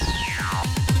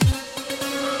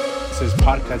This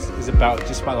podcast is about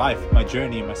just my life, my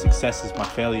journey, my successes, my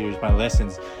failures, my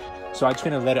lessons. So I just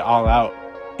want to let it all out.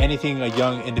 Anything a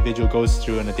young individual goes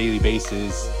through on a daily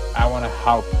basis, I want to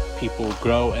help people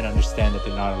grow and understand that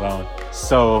they're not alone.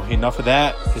 So enough of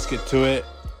that. Let's get to it.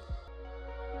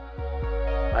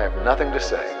 I have nothing to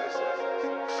say.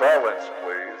 Silence,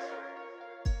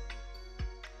 please.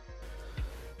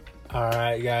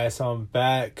 Alright guys, so I'm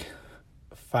back.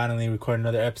 Finally recording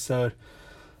another episode.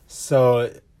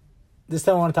 So this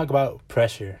time I want to talk about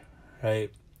pressure, right?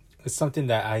 It's something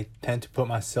that I tend to put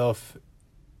myself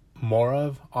more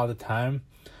of all the time.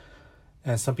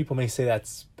 And some people may say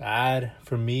that's bad.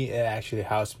 For me, it actually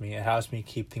helps me. It helps me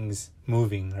keep things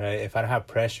moving, right? If I don't have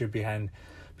pressure behind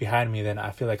me, then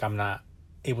I feel like I'm not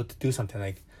able to do something.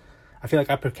 Like, I feel like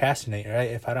I procrastinate,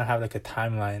 right? If I don't have like a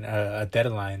timeline, a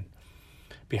deadline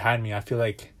behind me, I feel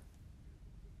like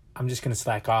I'm just going to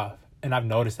slack off. And I've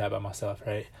noticed that about myself,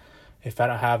 right? If I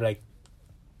don't have like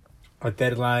a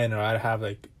deadline, or I don't have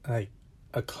like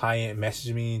a client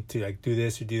message me to like do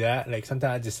this or do that, like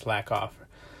sometimes I just slack off,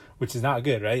 which is not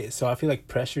good, right? So I feel like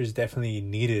pressure is definitely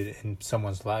needed in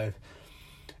someone's life.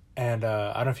 And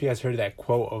I don't know if you guys heard that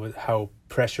quote of how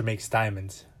pressure makes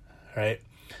diamonds, right?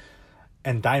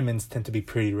 And diamonds tend to be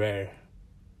pretty rare.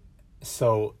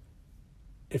 So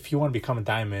if you want to become a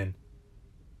diamond,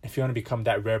 if you want to become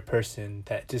that rare person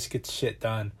that just gets shit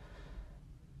done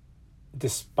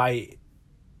despite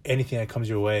anything that comes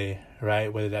your way,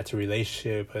 right? Whether that's a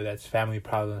relationship, whether that's family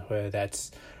problems, whether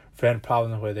that's friend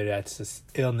problems, whether that's this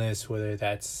illness, whether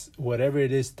that's whatever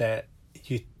it is that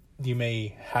you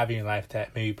may have in your life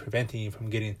that may be preventing you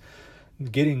from getting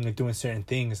or doing certain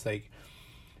things. Like,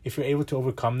 if you're able to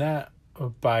overcome that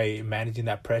by managing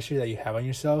that pressure that you have on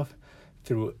yourself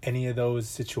through any of those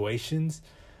situations,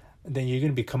 then you're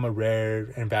going to become a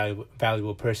rare and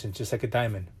valuable person, just like a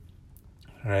diamond,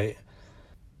 right?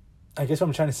 I guess what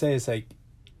I'm trying to say is, like,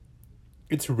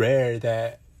 it's rare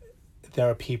that there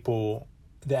are people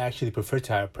that actually prefer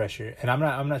to have pressure. And I'm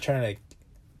not trying to, like,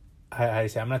 how do you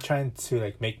say, I'm not trying to,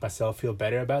 like, make myself feel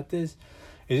better about this.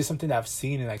 It's just something that I've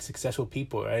seen in, like, successful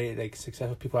people, right? Like,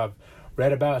 successful people I've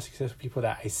read about, successful people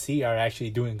that I see are actually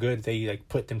doing good. They, like,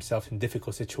 put themselves in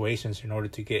difficult situations in order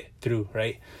to get through,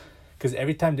 right? Because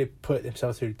every time they put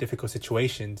themselves through difficult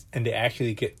situations and they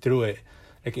actually get through it,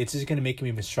 like, it's just going to make them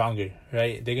even stronger,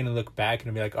 right? They're going to look back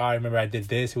and be like, oh, I remember I did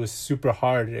this. It was super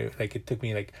hard. It took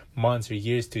me, like, months or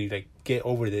years to, like, get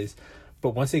over this.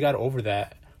 But once they got over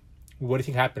that, what do you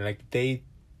think happened? Like, they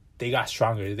got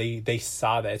stronger. They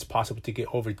saw that it's possible to get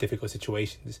over difficult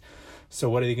situations. So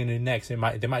what are they going to do next? They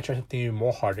might try something even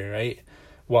more harder, right?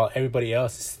 While everybody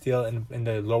else is still in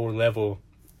the lower level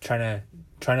trying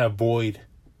to avoid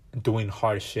doing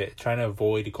hard shit, trying to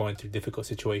avoid going through difficult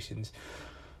situations.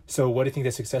 So what do you think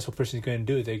the successful person is going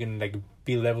to do? They're going to, like,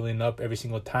 be leveling up every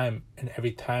single time. And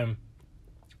every time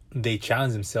they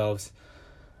challenge themselves,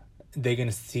 they're going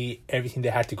to see everything they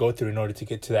had to go through in order to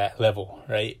get to that level,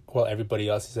 right? While everybody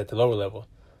else is at the lower level,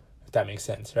 if that makes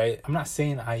sense, right? I'm not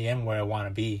saying I am where I want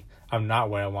to be. I'm not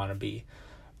where I want to be.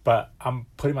 But I'm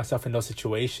putting myself in those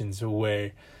situations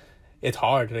where it's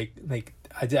hard. Like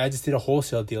I just did a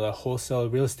wholesale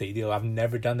real estate deal. I've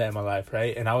never done that in my life,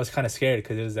 right? And I was kind of scared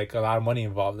because it was, like, a lot of money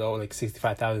involved, though, like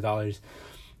 $65,000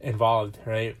 involved,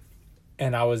 right?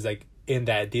 And I was, like, in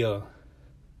that deal.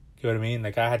 You know what I mean?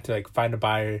 Like, I had to, like, find a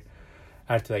buyer.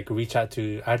 I had to, like, I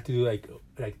had to do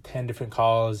like 10 different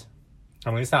calls.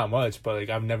 I mean, it's not much, but, like,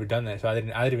 I've never done that, so I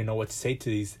didn't even know what to say to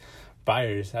these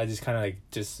buyers. I just kind of, like,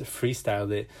 just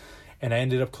freestyled it. And I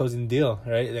ended up closing the deal,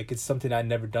 right? Like, it's something I'd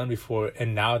never done before.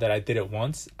 And now that I did it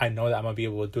once, I know that I'm going to be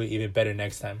able to do it even better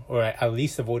next time. Or I at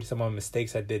least avoid some of the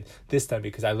mistakes I did this time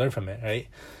because I learned from it, right?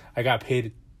 I got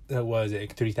paid,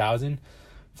 like $3,000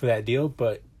 for that deal.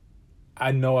 But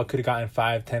I know I could have gotten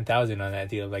 $5,000-$10,000 on that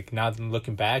deal. Like, now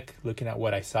looking back, looking at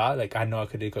what I saw, like, I know I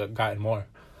could have gotten more.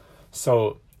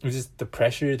 So it was just the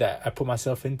pressure that I put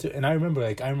myself into. And I remember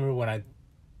when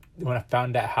I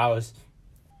found that house,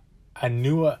 I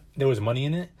knew there was money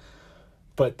in it,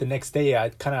 but the next day I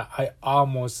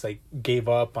almost, like, gave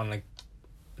up on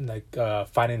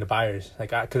finding the buyers,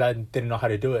 because I didn't know how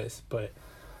to do it. But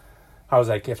I was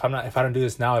like, if I don't do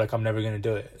this now, like, I'm never gonna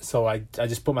do it. So I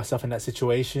just put myself in that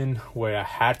situation where I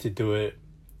had to do it,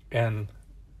 and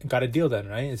got a deal done.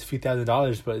 Right, it's a few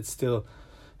 $1,000s, but it's still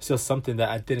something that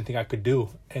I didn't think I could do,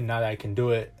 and now that I can do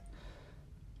it,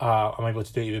 I'm able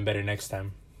to do it even better next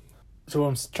time. So what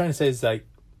I'm trying to say is, like,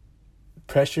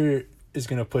 pressure is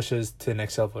going to push us to the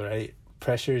next level, right?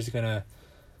 Pressure is going to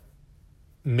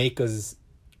make us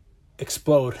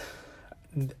explode.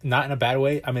 Not in a bad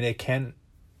way. I mean, it can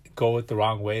go it the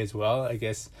wrong way as well. I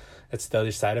guess that's the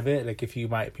other side of it. Like if you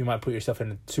might put yourself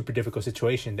in a super difficult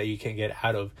situation that you can't get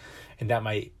out of, and that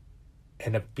might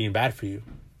end up being bad for you,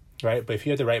 right? But if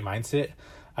you have the right mindset,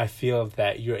 I feel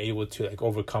that you're able to like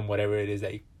overcome whatever it is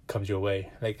that comes your way.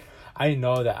 Like I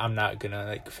know that I'm not gonna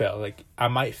like fail. Like I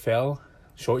might fail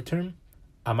short term,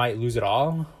 I might lose it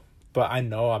all, but I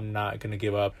know I'm not gonna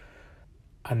give up.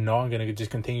 I know I'm gonna just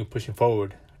continue pushing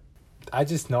forward. I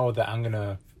just know that I'm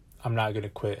not gonna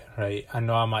quit, right? I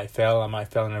know I might fail. I might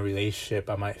fail in a relationship.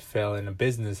 I might fail in a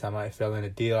business. I might fail in a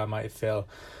deal. I might fail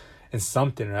in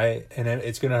something, right? And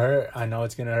it's gonna hurt. I know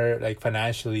it's gonna hurt, like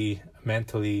financially,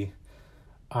 mentally,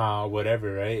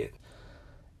 whatever, right?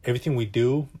 Everything we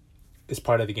do is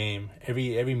part of the game.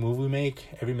 Every move we make,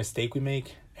 every mistake we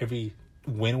make, every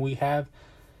win we have,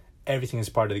 everything is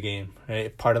part of the game,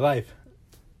 right? Part of life,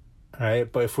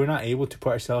 right? But if we're not able to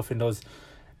put ourselves in those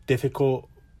difficult,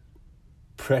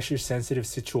 pressure-sensitive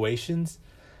situations,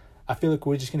 I feel like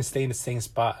we're just going to stay in the same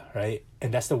spot, right?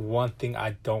 And that's the one thing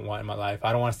I don't want in my life.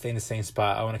 I don't want to stay in the same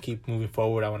spot. I want to keep moving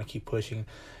forward. I want to keep pushing.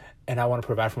 And I want to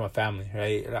provide for my family,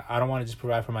 right? I don't want to just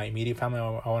provide for my immediate family.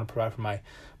 I want to provide for my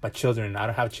children. I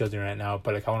don't have children right now,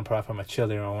 but like I want to provide for my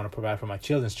children. I want to provide for my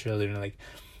children's children. Like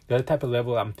the type of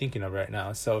level I'm thinking of right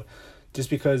now. So just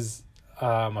because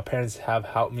my parents have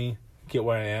helped me get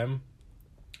where I am,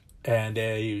 and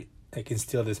they like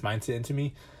instill this mindset into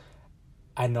me,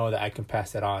 I know that I can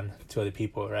pass that on to other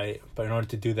people, right? But in order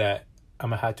to do that, I'm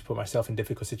gonna have to put myself in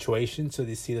difficult situations so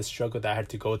they see the struggle that I had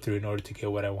to go through in order to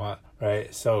get what I want,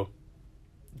 right? So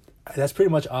that's pretty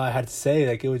much all I had to say.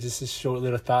 Like it was just a short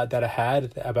little thought that I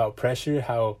had about pressure,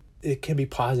 how it can be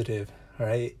positive,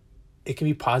 right? It can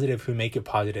be positive if we make it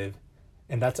positive.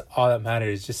 And that's all that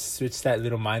matters. Just switch that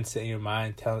little mindset in your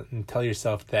mind, tell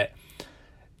yourself that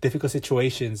difficult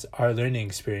situations are a learning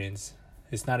experience.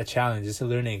 It's not a challenge, it's a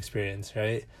learning experience,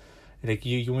 right? Like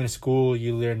you went to school,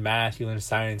 you learn math, you learn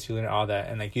science, you learn all that,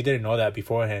 and like you didn't know that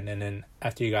beforehand, and then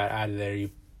after you got out of there, you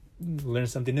learned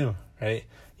something new, right?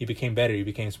 You became better, you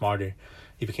became smarter,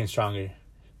 you became stronger.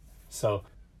 So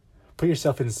put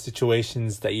yourself in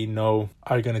situations that you know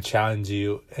are going to challenge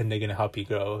you and they're going to help you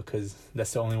grow, because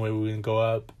that's the only way we're going to go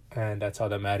up, and that's all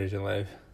that matters in life.